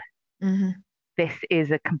the world. Mm-hmm. This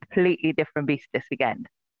is a completely different beast this weekend.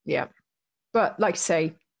 Yeah, but like I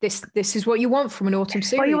say, this is what you want from an autumn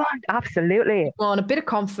series. What you want, absolutely. You want a bit of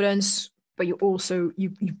confidence, but you also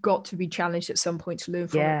you've got to be challenged at some point to learn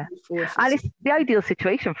from it. And it's the ideal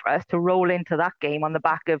situation for us to roll into that game on the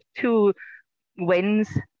back of 2 wins,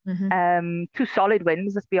 2 solid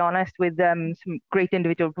wins, let's be honest, with some great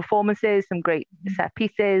individual performances, some great set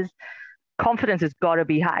pieces. Confidence has got to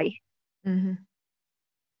be high. Mm-hmm.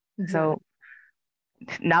 Exactly. So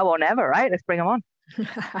now or never, right? Let's bring them on.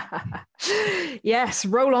 Yes,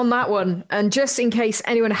 roll on that one. And just in case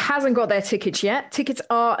anyone hasn't got their tickets yet, tickets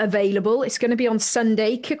are available. It's going to be on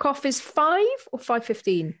Sunday. Kickoff is 5 or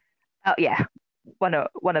 5:15. Oh yeah, one of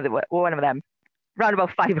them. Round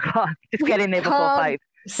about 5 o'clock. Just get in there before 5.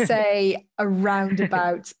 Say around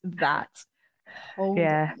about that. Hold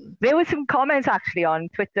on. There were some comments actually on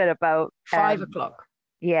Twitter about 5 o'clock.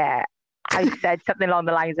 Yeah. I said something along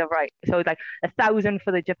the lines of, right, so it's like 1,000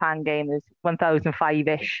 for the Japan game, there's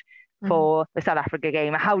 1,005-ish for the South Africa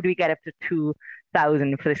game. How do we get up to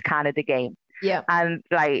 2,000 for this Canada game? Yeah. And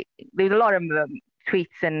like, there's a lot of tweets,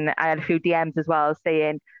 and I had a few DMs as well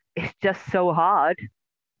saying it's just so hard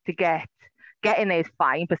to get in there is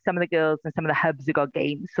fine, but some of the girls and some of the hubs have got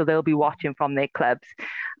games, so they'll be watching from their clubs,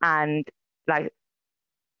 and like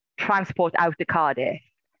transport out to Cardiff,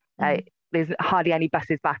 like there's hardly any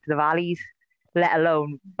buses back to the valleys, let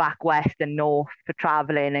alone back west and north for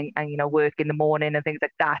traveling and work in the morning and things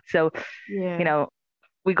like that. So,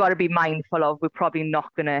 we got to be mindful of, we're probably not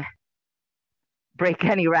going to break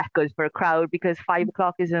any records for a crowd, because 5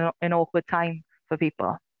 o'clock is an awkward time for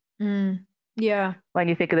people. Yeah. When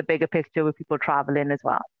you think of the bigger picture with people traveling as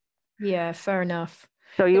well. Yeah, fair enough.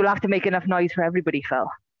 So you'll have to make enough noise for everybody, Phil.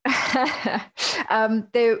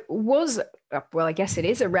 There was, well, I guess it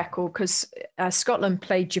is a record, because Scotland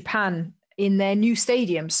played Japan in their new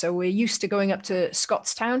stadium. So we're used to going up to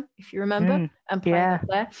Scottstown, if you remember, and playing up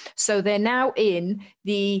there. So they're now in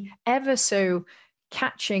the ever so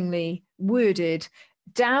catchingly worded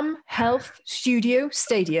Dam Health Studio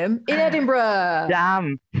Stadium in Edinburgh.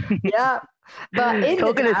 Damn. Yeah. But in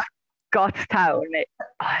talking of Scottstown, do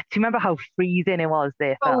you remember how freezing it was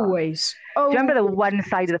there, Phil? Always. Do you remember the one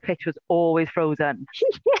side of the pitch was always frozen?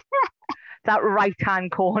 That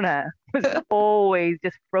right-hand corner was always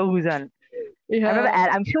just frozen. Yeah. I remember,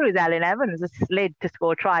 I'm sure it was Ellen Evans, slid to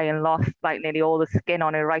score a try and lost like nearly all the skin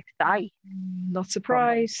on her right thigh. Not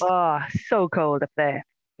surprised. Oh, so cold up there.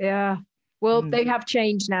 Yeah. Well, they have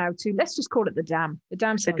changed now to, let's just call it the Dam. The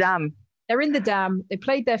Dam. The Dam. They're in the Dam. They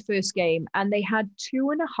played their first game and they had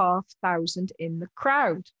 2,500 in the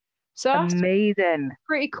crowd. So amazing.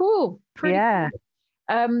 Pretty cool. Cool.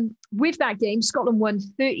 With that game, Scotland won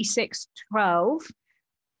 36-12.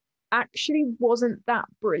 Actually wasn't that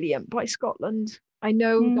brilliant by Scotland. I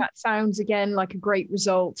know that sounds again like a great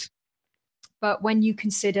result, but when you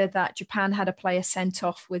consider that Japan had a player sent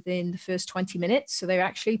off within the first 20 minutes, so they're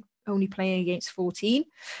actually only playing against 14,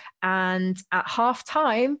 and at half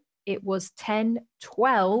time it was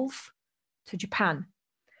 10-12 to Japan.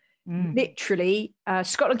 Literally,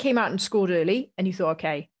 Scotland came out and scored early, and you thought,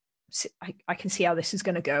 okay, I can see how this is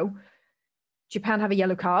going to go. Japan have a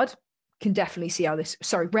yellow card. Can definitely see how this,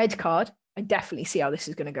 red card. I definitely see how this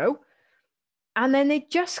is going to go. And then they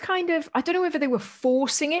just kind of, I don't know whether they were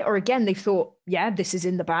forcing it or again, they thought, yeah, this is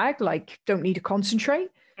in the bag. Like, don't need to concentrate.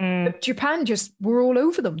 But Japan just were all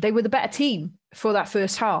over them. They were the better team for that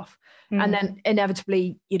first half. And then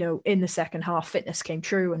inevitably, in the second half, fitness came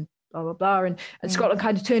true and blah, blah, blah. And Scotland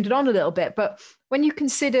kind of turned it on a little bit. But when you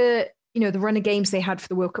consider, the run of games they had for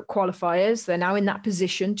the World Cup qualifiers, they're now in that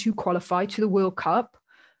position to qualify to the World Cup.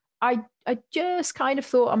 I just kind of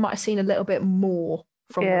thought I might have seen a little bit more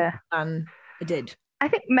from them than I did. I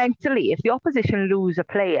think mentally, if the opposition lose a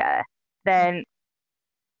player, then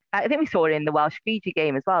I think we saw it in the Welsh-Fiji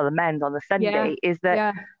game as well, the men's on the Sunday, is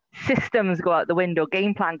that systems go out the window,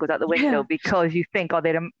 game plan goes out the window because you think, oh,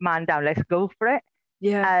 they're a man down, let's go for it.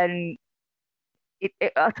 Yeah. And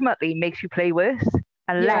it ultimately makes you play worse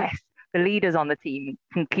unless the leaders on the team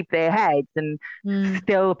can keep their heads and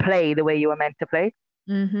still play the way you were meant to play.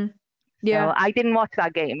 Yeah, so I didn't watch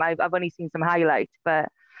that game. I've only seen some highlights, but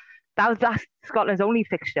that's Scotland's only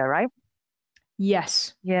fixture, right?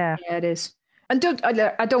 Yes. Yeah, it is. And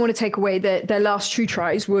I don't want to take away their last 2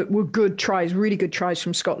 tries were good tries, really good tries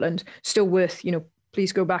from Scotland. Still worth,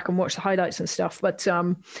 please go back and watch the highlights and stuff. But I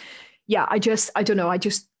don't know.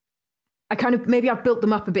 maybe I built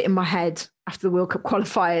them up a bit in my head after the World Cup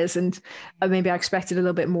qualifiers, and maybe I expected a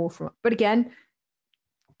little bit more from it. But again,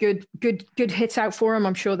 good hit out for them.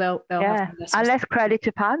 I'm sure they'll have and let's credit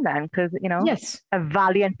Japan then, because yes, a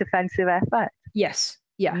valiant defensive effort. Yes,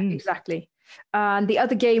 exactly. And the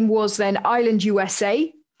other game was then Ireland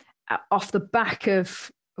USA, off the back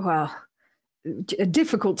of a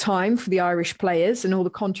difficult time for the Irish players and all the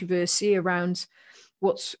controversy around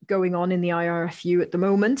what's going on in the IRFU at the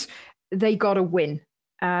moment. They got a win.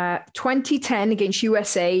 2010 against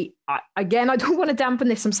USA. Again, I don't want to dampen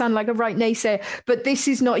this. I'm sounding like a right naysayer, but this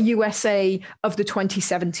is not USA of the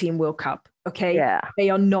 2017 World Cup. Okay. Yeah. They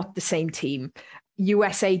are not the same team.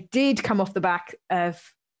 USA did come off the back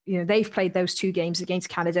of, they've played those 2 games against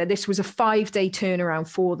Canada. This was a 5-day turnaround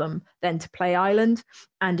for them then to play Ireland,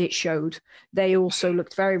 and it showed. They also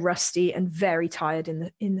looked very rusty and very tired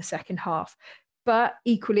in the second half. But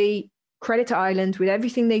equally, credit to Ireland with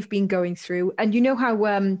everything they've been going through. And you know how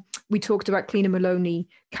we talked about Cliona Maloney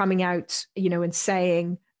coming out, and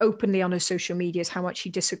saying openly on her social medias how much she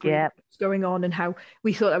disagreed with what's going on, and how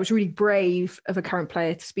we thought that was really brave of a current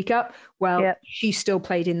player to speak up. Well, she still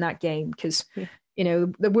played in that game because,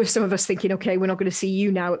 there were some of us thinking, okay, we're not going to see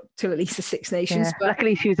you now till at least the Six Nations. Yeah. But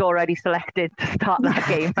luckily, she was already selected to start that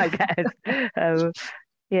game, I guess.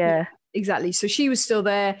 Yeah. Exactly. So she was still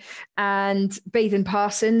there. And Baithen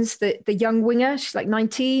Parsons, the young winger, she's like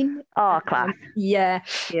 19. Oh, class. Yeah.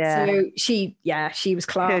 So she was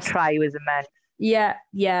class. Her try was immense.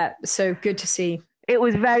 Yeah. So good to see. It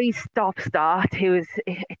was very stop-start. It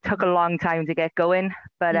took a long time to get going,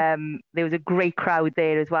 but there was a great crowd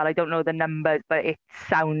there as well. I don't know the numbers, but it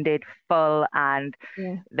sounded full, and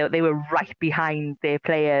they were right behind their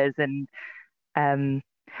players, and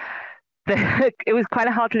it was kind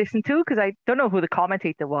of hard to listen to because I don't know who the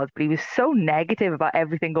commentator was, but he was so negative about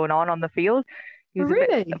everything going on the field. He was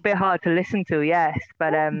a bit hard to listen to, yes,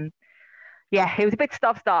 but it was a bit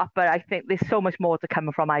stop-start, but I think there's so much more to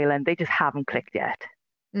come from Ireland. They just haven't clicked yet.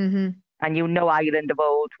 Mm-hmm. And Ireland of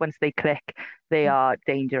old, once they click, they are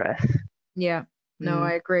dangerous. Yeah, no,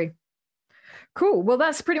 I agree. Cool. Well,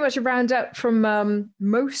 that's pretty much a roundup from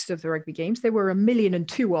most of the rugby games. There were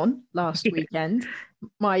 1,000,002 on last weekend.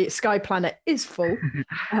 My Sky Planet is full.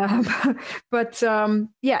 But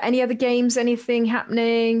any other games, anything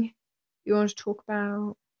happening you want to talk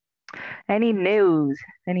about? Any news?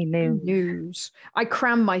 I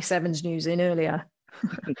crammed my Sevens news in earlier.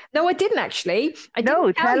 No, I didn't actually. Tell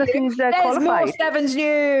us who's qualified. There's more Sevens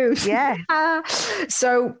news. Yeah.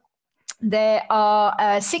 So there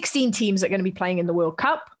are 16 teams that are going to be playing in the World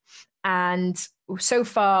Cup. And so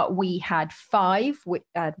far we had 5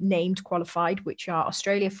 named qualified, which are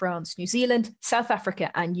Australia, France, New Zealand, South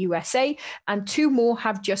Africa, and USA. And 2 more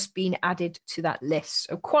have just been added to that list.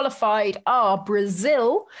 So qualified are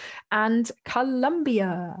Brazil and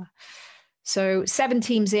Colombia. So 7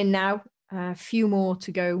 teams in now, a few more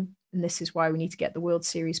to go. And this is why we need to get the World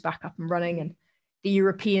Series back up and running, and the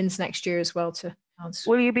Europeans next year as well to answer.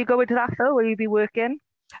 Will you be going to that, Phil? Will you be working?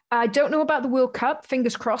 I don't know about the World Cup,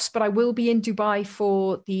 fingers crossed, but I will be in Dubai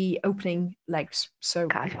for the opening legs. So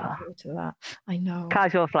casual to that. I know.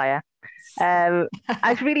 Casual flyer.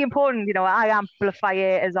 It's really important, I amplify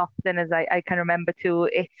it as often as I can remember to.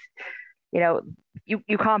 It's,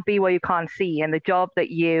 you can't be where you can't see. And the job that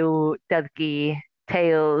you, Dudgy,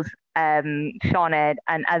 Tails, Sean Ed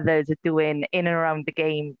and others are doing in and around the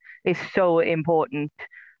game is so important.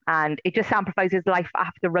 And it just amplifies his life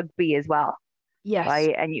after rugby as well. Yes.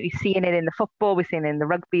 Right. And you're seeing it in the football, we're seeing it in the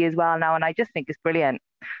rugby as well now. And I just think it's brilliant.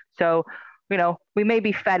 So, we may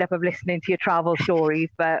be fed up of listening to your travel stories,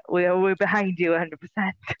 but we're behind you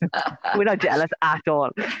 100%. We're not jealous at all.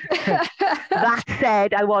 That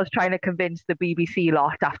said, I was trying to convince the BBC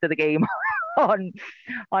lot after the game on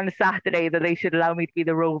Saturday that they should allow me to be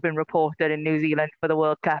the roving reporter in New Zealand for the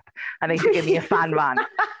World Cup, and they should give me a fan van.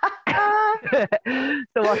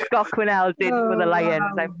 So what Scott Quinnell did for the Lions,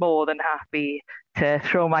 wow. I'm more than happy to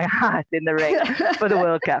throw my hat in the ring for the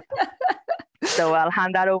World Cup. So I'll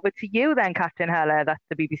hand that over to you then, Captain Heller. That's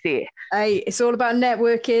the BBC. Hey, it's all about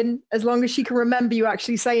networking. As long as she can remember you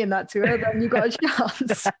actually saying that to her, then you've got a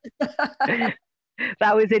chance.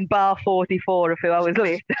 That was in bar 44 a few hours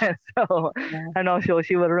later, so yeah. I'm not sure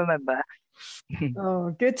she will remember.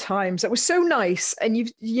 Oh, good times. That was so nice. And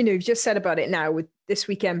you've just said about it now with this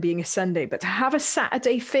weekend being a Sunday, but to have a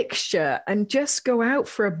Saturday fixture and just go out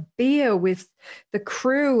for a beer with the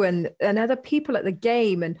crew and other people at the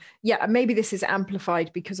game. And yeah, maybe this is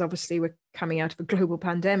amplified because obviously we're coming out of a global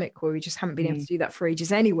pandemic where we just haven't been able to do that for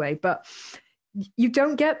ages anyway. But you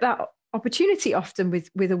don't get that opportunity often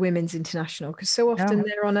with a women's international, because so often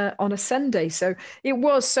they're on a Sunday. So it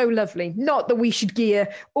was so lovely. Not that we should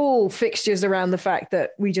gear all fixtures around the fact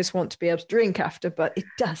that we just want to be able to drink after, but it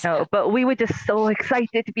does. No, but we were just so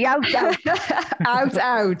excited to be out.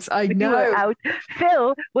 out. I know. We were out.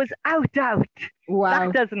 Phil was out. Wow.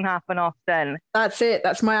 That doesn't happen often. That's it.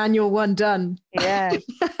 That's my annual one done. Yeah.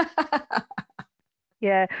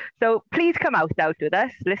 Yeah, so please come out with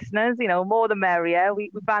us, listeners. More the merrier. We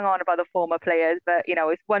bang on about the former players, but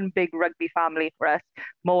it's one big rugby family for us.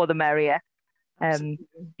 More the merrier.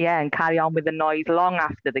 Yeah, and carry on with the noise long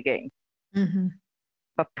after the game. Mm-hmm.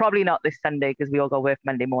 But probably not this Sunday because we all got work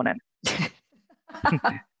Monday morning.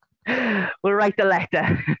 We'll write a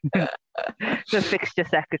letter to the fixture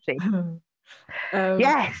secretary. So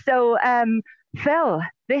Phil,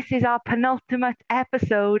 this is our penultimate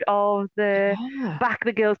episode of the Back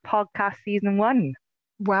the Girls podcast season 1.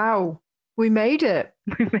 Wow, we made it.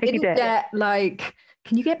 We made it.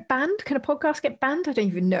 Can you get banned? Can a podcast get banned? I don't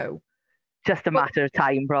even know. Just a matter of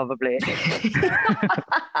time, probably.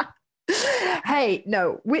 Hey,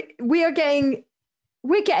 no, we're getting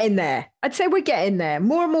there. I'd say we're getting there.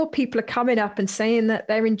 More and more people are coming up and saying that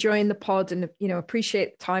they're enjoying the pod and,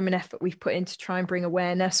 appreciate the time and effort we've put in to try and bring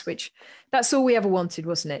awareness, which that's all we ever wanted,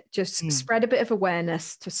 wasn't it? Just spread a bit of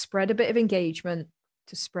awareness, to spread a bit of engagement,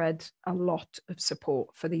 to spread a lot of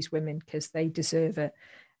support for these women because they deserve it.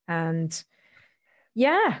 And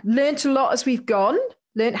yeah, learned a lot as we've gone.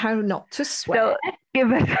 Learned how not to swear. So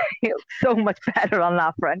give us so much better on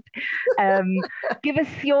that front. Give us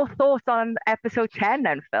your thoughts on episode 10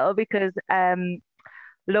 then, Phil, because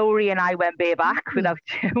Laurie and I went bareback without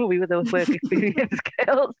you. We were those work experience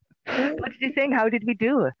girls. What did you think? How did we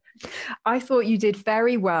do? I thought you did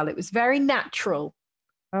very well. It was very natural.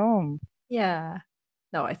 Oh. Yeah.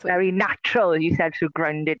 No, I thought very natural, you said, through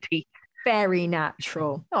grounded teeth. Very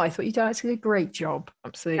actual. No, I thought you did a great job.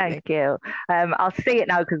 Absolutely. Thank you. I'll say it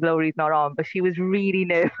now because Laurie's not on, but she was really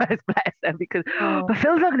nervous, bless her, because but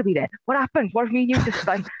Phil's not going to be there. What happened? What if me and you just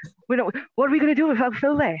what are we going to do without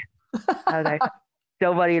Phil there? I was like,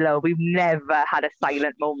 don't worry, Lo. We've never had a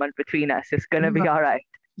silent moment between us. It's going to be all right.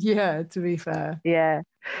 Yeah, to be fair. Yeah.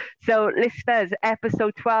 So, listeners,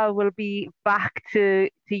 episode 12 will be back to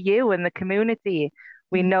you and the community.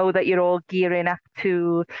 We know that you're all gearing up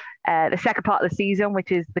to the second part of the season,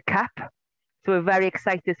 which is the Cup. So we're very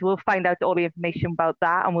excited. So we'll find out all the information about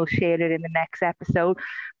that and we'll share it in the next episode.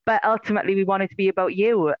 But ultimately, we want it to be about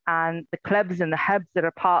you and the clubs and the hubs that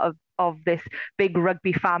are part of this big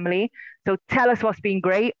rugby family. So tell us what's been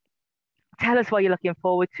great. Tell us what you're looking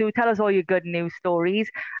forward to. Tell us all your good news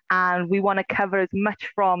stories. And we want to cover as much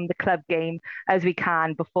from the club game as we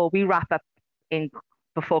can before we wrap up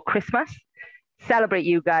before Christmas. Celebrate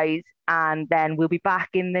you guys, and then we'll be back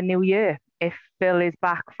in the new year. If Phil is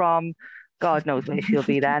back from, God knows where she'll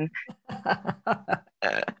be then.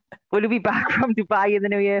 Will you be back from Dubai in the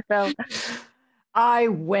new year, Phil? I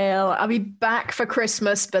will. I'll be back for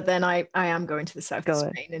Christmas, but then I am going to the south of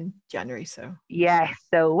Spain in January. So yes,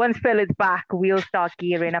 so once Phil is back, we'll start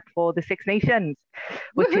gearing up for the Six Nations,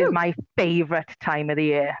 which is my favourite time of the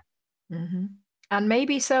year. Mm-hmm. And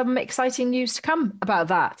maybe some exciting news to come about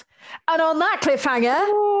that. And on that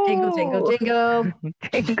cliffhanger, jingle, jingle, jingle.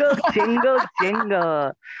 Jingle, jingle,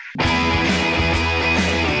 jingle.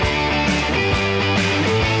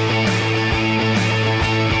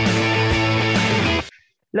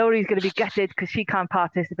 Laurie's going to be gutted because she can't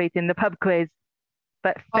participate in the pub quiz.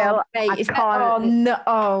 But Phil, I can't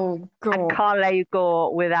let you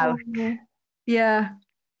go without. Yeah.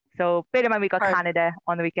 So bear in mind we got Canada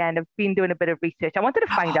on the weekend. I've been doing a bit of research. I wanted to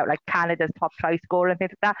find out Canada's top try scorer and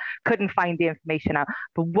things like that. Couldn't find the information out.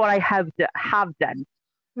 But what I have done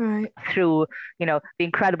through the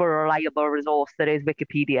incredible reliable resource that is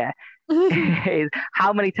Wikipedia is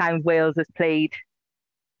how many times Wales has played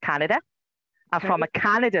Canada. And from a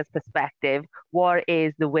Canada's perspective, what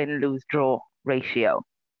is the win-lose-draw ratio?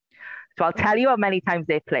 So I'll tell you how many times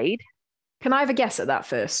they've played. Can I have a guess at that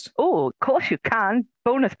first? Oh, of course you can.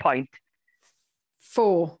 Bonus point.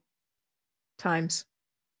 4 times.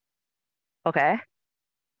 Okay.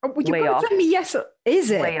 Oh, you got to tell me yes. Is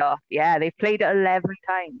it? Way off. Yeah, they've played it 11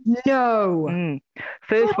 times. No.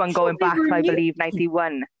 First one going back to, I believe,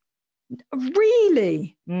 91.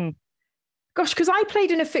 Really? Mm. Gosh, because I played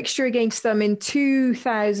in a fixture against them in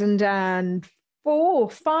 2004,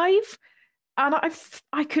 5. And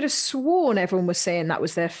I could have sworn everyone was saying that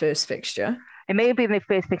was their first fixture. It may have been their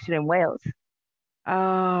first fixture in Wales.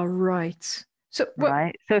 Right. So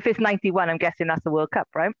right. So if it's 91, I'm guessing that's the World Cup,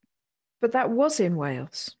 right? But that was in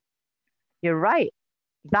Wales. You're right.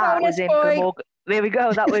 That was in Glamorgan. There we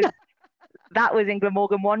go. That was that was in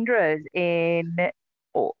Glamorgan Wanderers in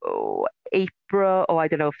April. Oh, I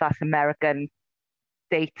don't know if that's American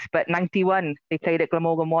dates, but 91, they played at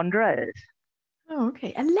Glamorgan Wanderers. Oh,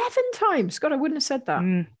 okay. 11 times. God, I wouldn't have said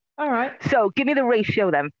that. All right. So give me the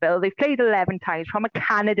ratio then, Phil. They've played 11 times. From a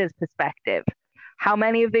Canada's perspective, how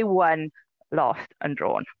many have they won, lost, and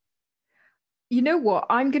drawn? You know what?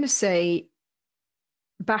 I'm going to say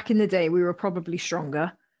back in the day, we were probably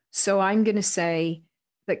stronger. So I'm going to say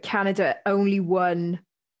that Canada only won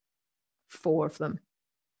 4 of them.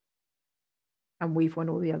 And we've won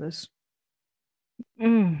all the others.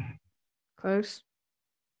 Close?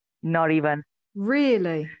 Not even.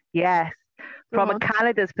 Really? Yes. From a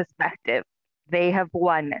Canada's perspective, they have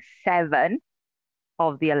won 7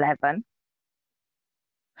 of the 11.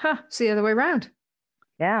 Huh, it's the other way around.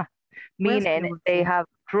 Yeah. Meaning they have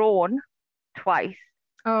drawn twice.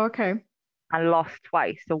 Oh, okay. And lost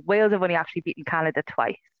twice. So Wales have only actually beaten Canada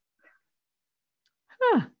twice.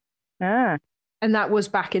 Huh. And that was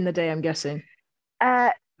back in the day, I'm guessing.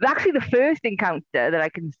 Actually, the first encounter that I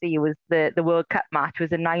can see was the World Cup match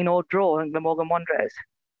was a 9-9 draw in Glamorgan Wanderers.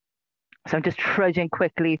 So I'm just trudging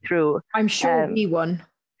quickly through. I'm sure we won.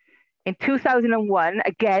 In 2001,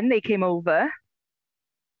 again, they came over.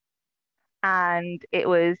 And it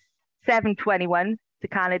was 7-21 to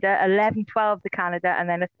Canada, 11-12 to Canada, and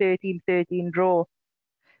then a 13-13 draw.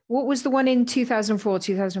 What was the one in 2004,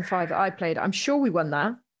 2005 that I played? I'm sure we won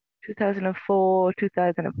that. 2004,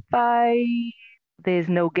 2005. There's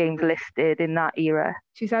no games listed in that era.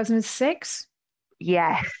 2006?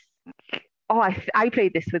 Yes. Oh, I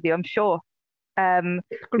played this with you, I'm sure.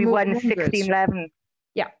 We won 16-11.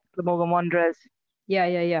 Yeah. Glamorgan Wanderers.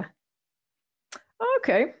 Yeah.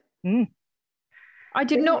 Okay. I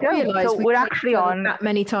did not realise we we're actually on that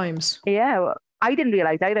many times. Yeah, well, I didn't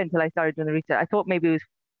realise either until I started doing the research. I thought maybe it was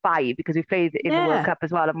 5 because we played in the World Cup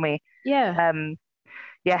as well, haven't we? Yeah.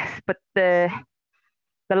 Yes, but the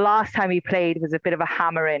last time we played was a bit of a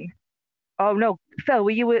hammering. Oh no, Phil,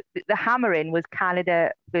 were you the hammering was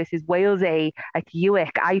Canada versus Wales A at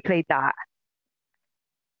Uick. I played that.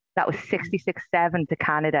 That was 66-7 to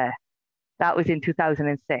Canada. That was in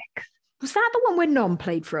 2006. Was that the one where Non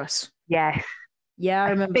played for us? Yes. Yeah, I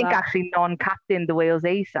remember that. Actually Non-captained the Wales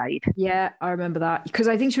A side. Yeah, I remember that. Because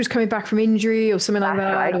I think she was coming back from injury or something like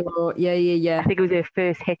that. Right. Or, yeah. I think it was her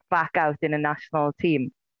first hit back out in a national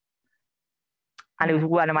team. And it was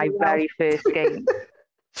one of my very first games.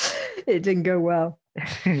 It didn't go well.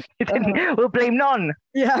 It didn't. We'll blame Non.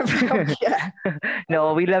 Yeah.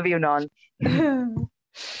 No, we love you, Non. And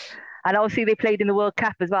obviously they played in the World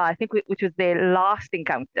Cup as well. I think which was their last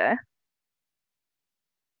encounter.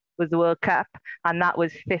 Was the World Cup, and that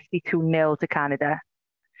was 52-0 to Canada.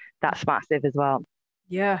 That's massive as well.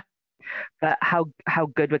 Yeah. But how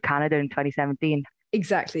good were Canada in 2017?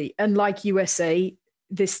 Exactly. And like USA,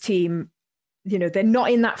 this team, they're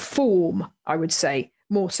not in that form, I would say,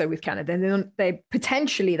 more so with Canada. They're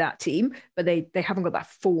potentially that team, but they haven't got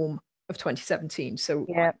that form of 2017. So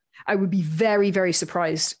yeah. I would be very, very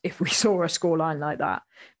surprised if we saw a scoreline like that.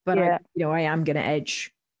 But I am going to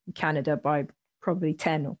edge Canada by probably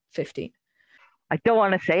 10 or 15. I don't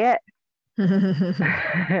want to say it. I'm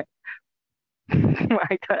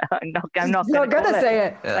not going to say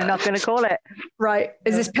it. I'm not going to call it. Right.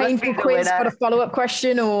 Is this painful quiz got a follow-up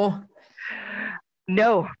question or?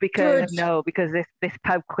 No, because this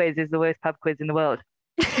pub quiz is the worst pub quiz in the world.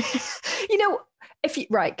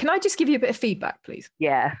 Can I just give you a bit of feedback, please?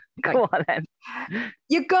 Yeah, go on then.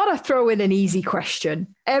 You gotta throw in an easy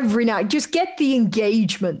question every night. Just get the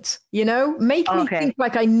engagement, make me think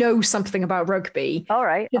like I know something about rugby. All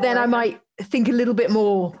right. But then I might think a little bit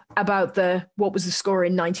more about what was the score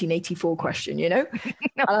in 1984 question, Okay.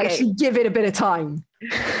 I'll actually give it a bit of time.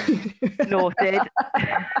 Noted.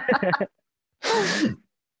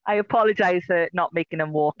 I apologize for not making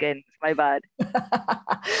them walk in. It's my bad.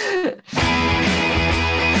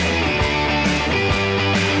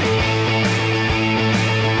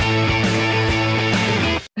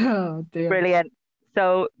 Oh, dear. Brilliant.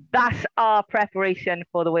 So that's our preparation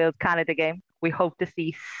for the Wales-Canada game. We hope to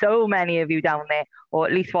see so many of you down there, or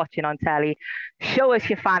at least watching on telly. Show us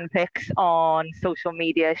your fan pics on social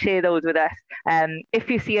media. Share those with us. If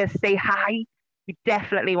you see us, say hi. We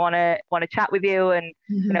definitely want to chat with you and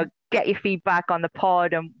get your feedback on the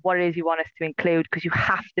pod and what it is you want us to include, because you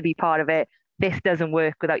have to be part of it. This doesn't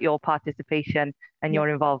work without your participation and your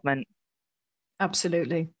involvement.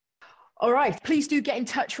 Absolutely. All right. Please do get in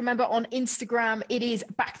touch. Remember, on Instagram, it is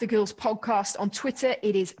Back the Girls Podcast. On Twitter,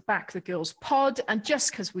 it is Back the Girls Pod. And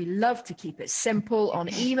just because we love to keep it simple,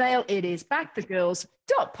 on email, it is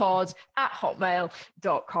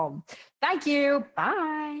backthegirls.pod@hotmail.com. Thank you.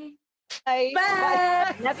 Bye. Bye.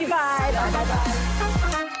 Bye. Love you. Bye. Bye. Bye. Bye.